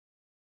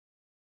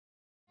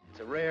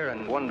a rare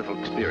and wonderful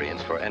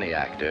experience for any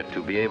actor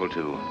to be able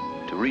to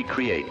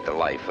recreate the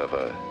life of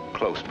a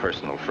close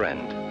personal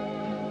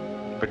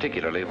friend,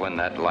 particularly when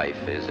that life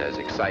is as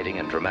exciting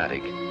and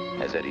dramatic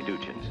as Eddy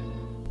Duchin's.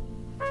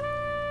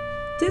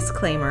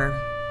 Disclaimer: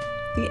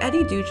 the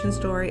Eddy Duchin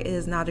Story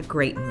is not a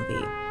great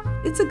movie.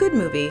 It's a good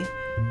movie,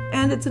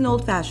 and it's an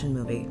old-fashioned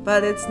movie,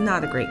 but it's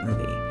not a great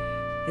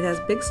movie. It has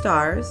big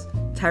stars,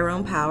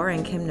 Tyrone Power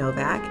and Kim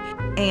Novak,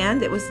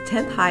 and it was the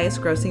 10th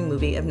highest grossing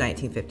movie of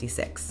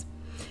 1956.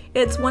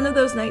 It's one of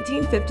those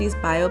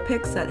 1950s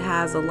biopics that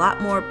has a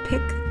lot more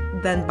pic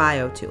than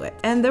bio to it.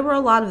 And there were a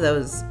lot of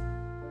those.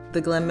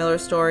 The Glenn Miller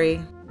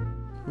Story,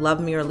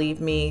 Love Me or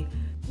Leave Me,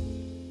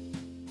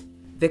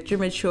 Victor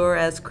Mature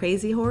as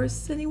Crazy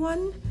Horse,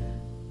 anyone?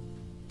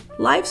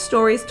 Life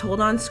stories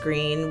told on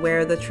screen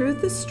where the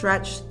truth is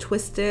stretched,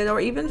 twisted,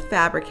 or even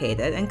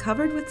fabricated and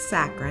covered with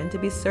saccharin to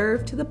be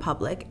served to the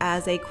public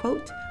as a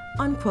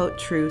quote-unquote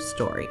true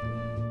story.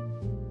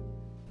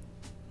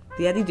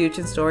 The Eddy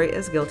Duchin Story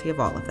is guilty of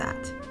all of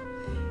that.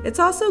 It's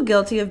also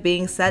guilty of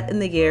being set in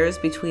the years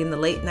between the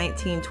late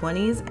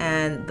 1920s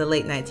and the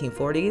late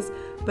 1940s,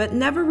 but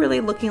never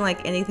really looking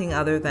like anything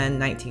other than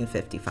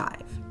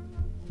 1955.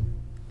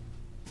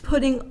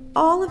 Putting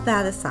all of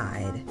that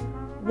aside,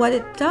 what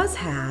it does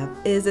have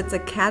is its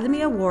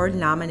Academy Award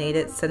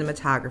nominated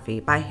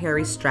cinematography by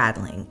Harry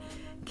Stradling,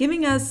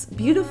 giving us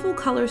beautiful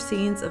color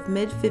scenes of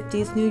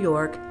mid-50s New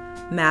York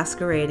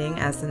masquerading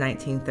as the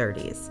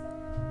 1930s.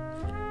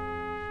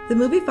 The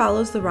movie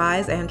follows the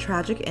rise and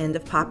tragic end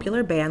of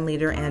popular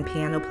bandleader and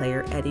piano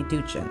player Eddy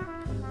Duchin,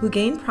 who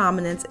gained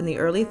prominence in the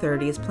early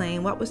 30s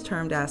playing what was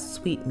termed as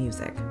sweet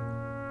music.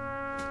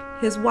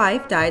 His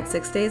wife died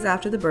 6 days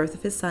after the birth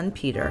of his son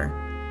Peter,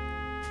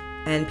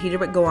 and Peter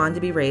would go on to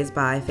be raised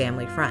by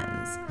family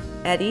friends.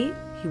 Eddy,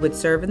 he would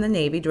serve in the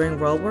Navy during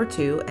World War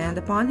II, and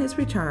upon his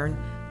return,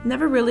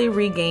 never really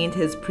regained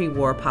his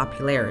pre-war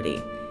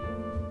popularity.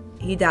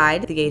 He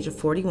died at the age of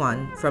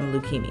 41 from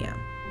leukemia.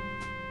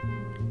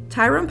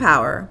 Tyrone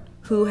Power,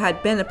 who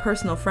had been a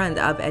personal friend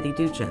of Eddy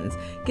Duchin's,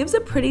 gives a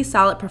pretty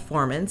solid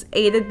performance,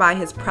 aided by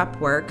his prep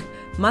work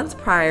months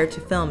prior to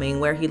filming,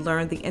 where he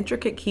learned the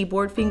intricate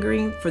keyboard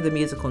fingering for the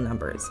musical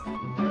numbers.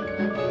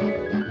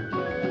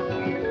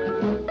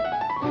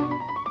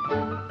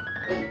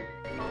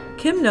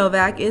 Kim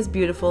Novak is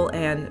beautiful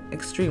and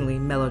extremely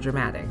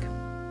melodramatic.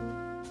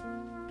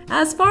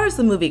 As far as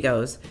the movie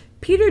goes,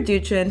 Peter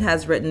Duchin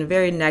has written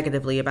very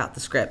negatively about the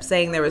script,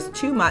 saying there was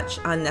too much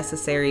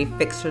unnecessary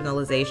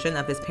fictionalization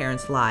of his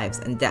parents' lives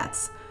and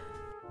deaths.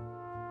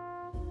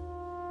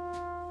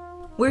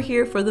 We're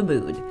here for the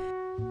mood.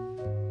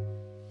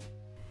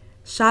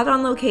 Shot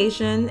on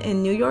location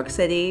in New York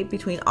City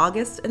between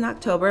August and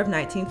October of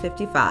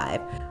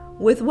 1955,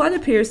 with what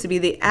appears to be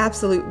the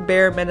absolute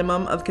bare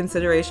minimum of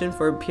consideration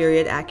for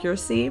period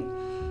accuracy.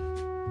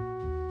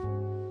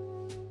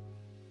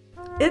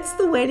 It's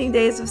the waning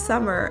days of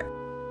summer,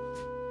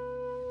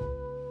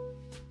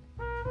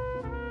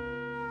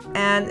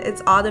 and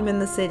it's autumn in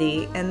the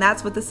city, and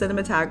that's what the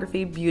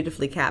cinematography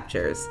beautifully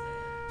captures.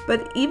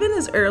 But even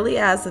as early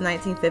as the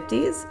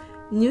 1950s,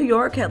 New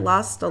York had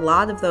lost a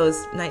lot of those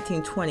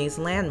 1920s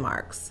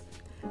landmarks.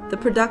 The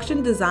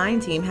production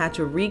design team had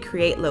to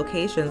recreate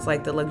locations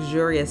like the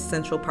luxurious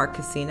Central Park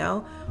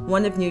Casino,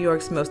 one of New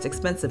York's most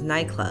expensive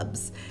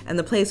nightclubs, and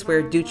the place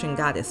where Duchin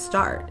got his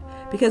start,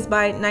 because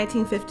by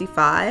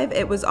 1955,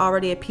 it was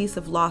already a piece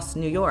of lost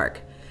New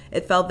York.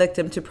 It fell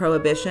victim to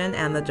Prohibition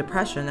and the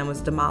Depression and was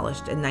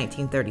demolished in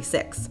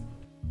 1936.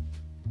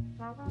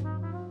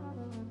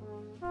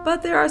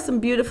 But there are some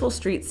beautiful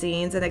street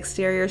scenes and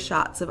exterior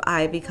shots of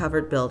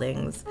ivy-covered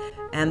buildings,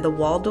 and the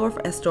Waldorf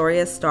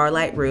Astoria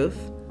starlight roof,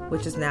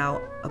 which is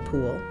now a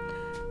pool.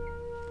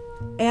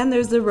 And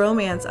there's the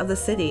romance of the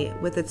city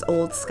with its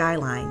old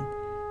skyline.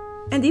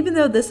 And even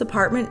though this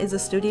apartment is a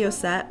studio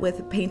set with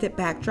a painted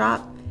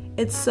backdrop,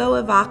 it's so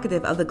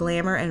evocative of the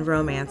glamour and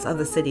romance of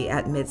the city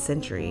at Mid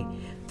Century.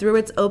 Through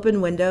its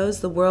open windows,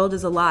 the world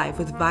is alive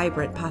with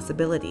vibrant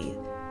possibility.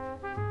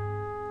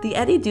 The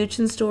Eddy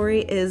Duchin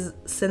Story is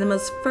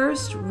cinema's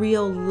first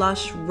real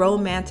lush,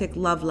 romantic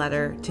love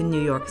letter to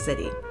New York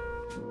City.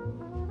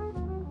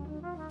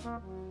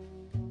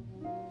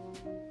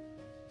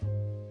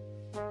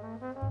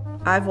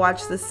 I've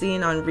watched this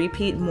scene on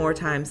repeat more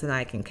times than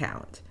I can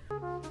count.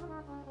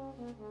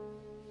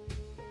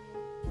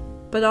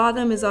 But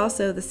autumn is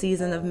also the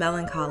season of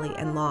melancholy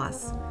and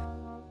loss.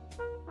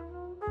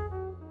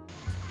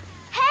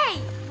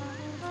 Hey!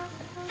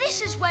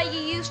 This is where you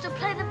used to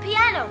play the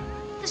piano.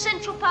 The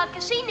Central Park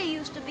Casino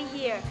used to be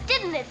here,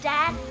 didn't it,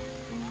 Dad?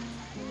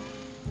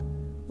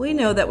 We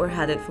know that we're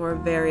headed for a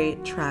very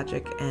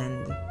tragic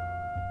end.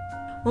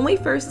 When we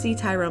first see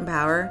Tyrone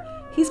Power,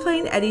 he's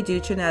playing Eddy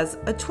Duchin as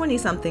a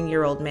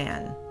 20-something-year-old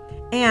man.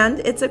 And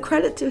it's a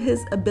credit to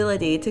his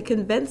ability to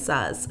convince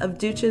us of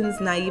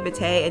Duchin's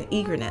naivete and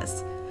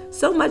eagerness,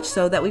 so much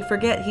so that we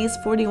forget he's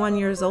 41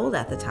 years old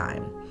at the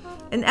time.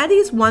 And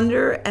Eddy's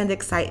wonder and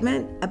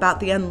excitement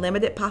about the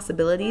unlimited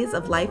possibilities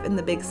of life in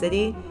the big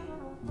city,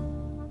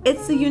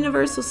 it's a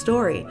universal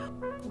story.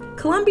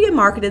 Columbia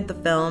marketed the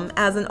film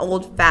as an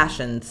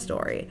old-fashioned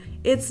story.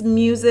 Its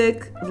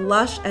music,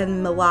 lush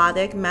and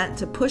melodic, meant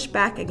to push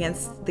back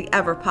against the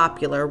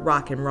ever-popular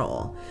rock and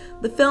roll.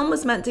 The film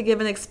was meant to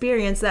give an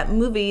experience that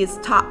movies'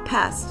 top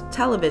pest,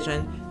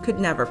 television, could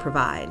never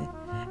provide.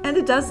 And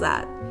it does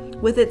that,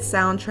 with its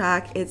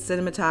soundtrack, its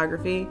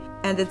cinematography,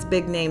 and its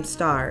big-name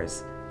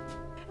stars.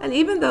 And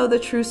even though the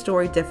true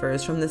story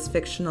differs from this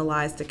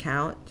fictionalized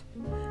account,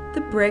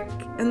 the brick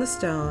and the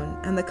stone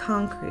and the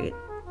concrete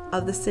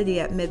of the city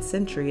at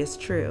mid-century is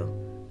true.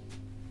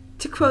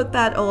 To quote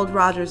that old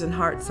Rodgers and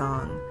Hart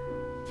song,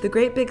 "The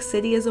great big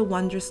city is a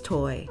wondrous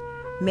toy,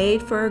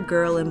 made for a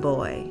girl and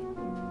boy.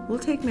 We'll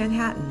take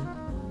Manhattan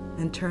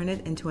and turn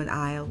it into an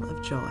isle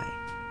of joy."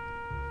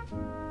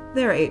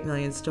 There are 8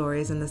 million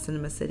stories in the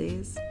cinema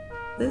cities.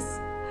 This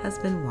has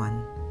been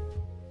one.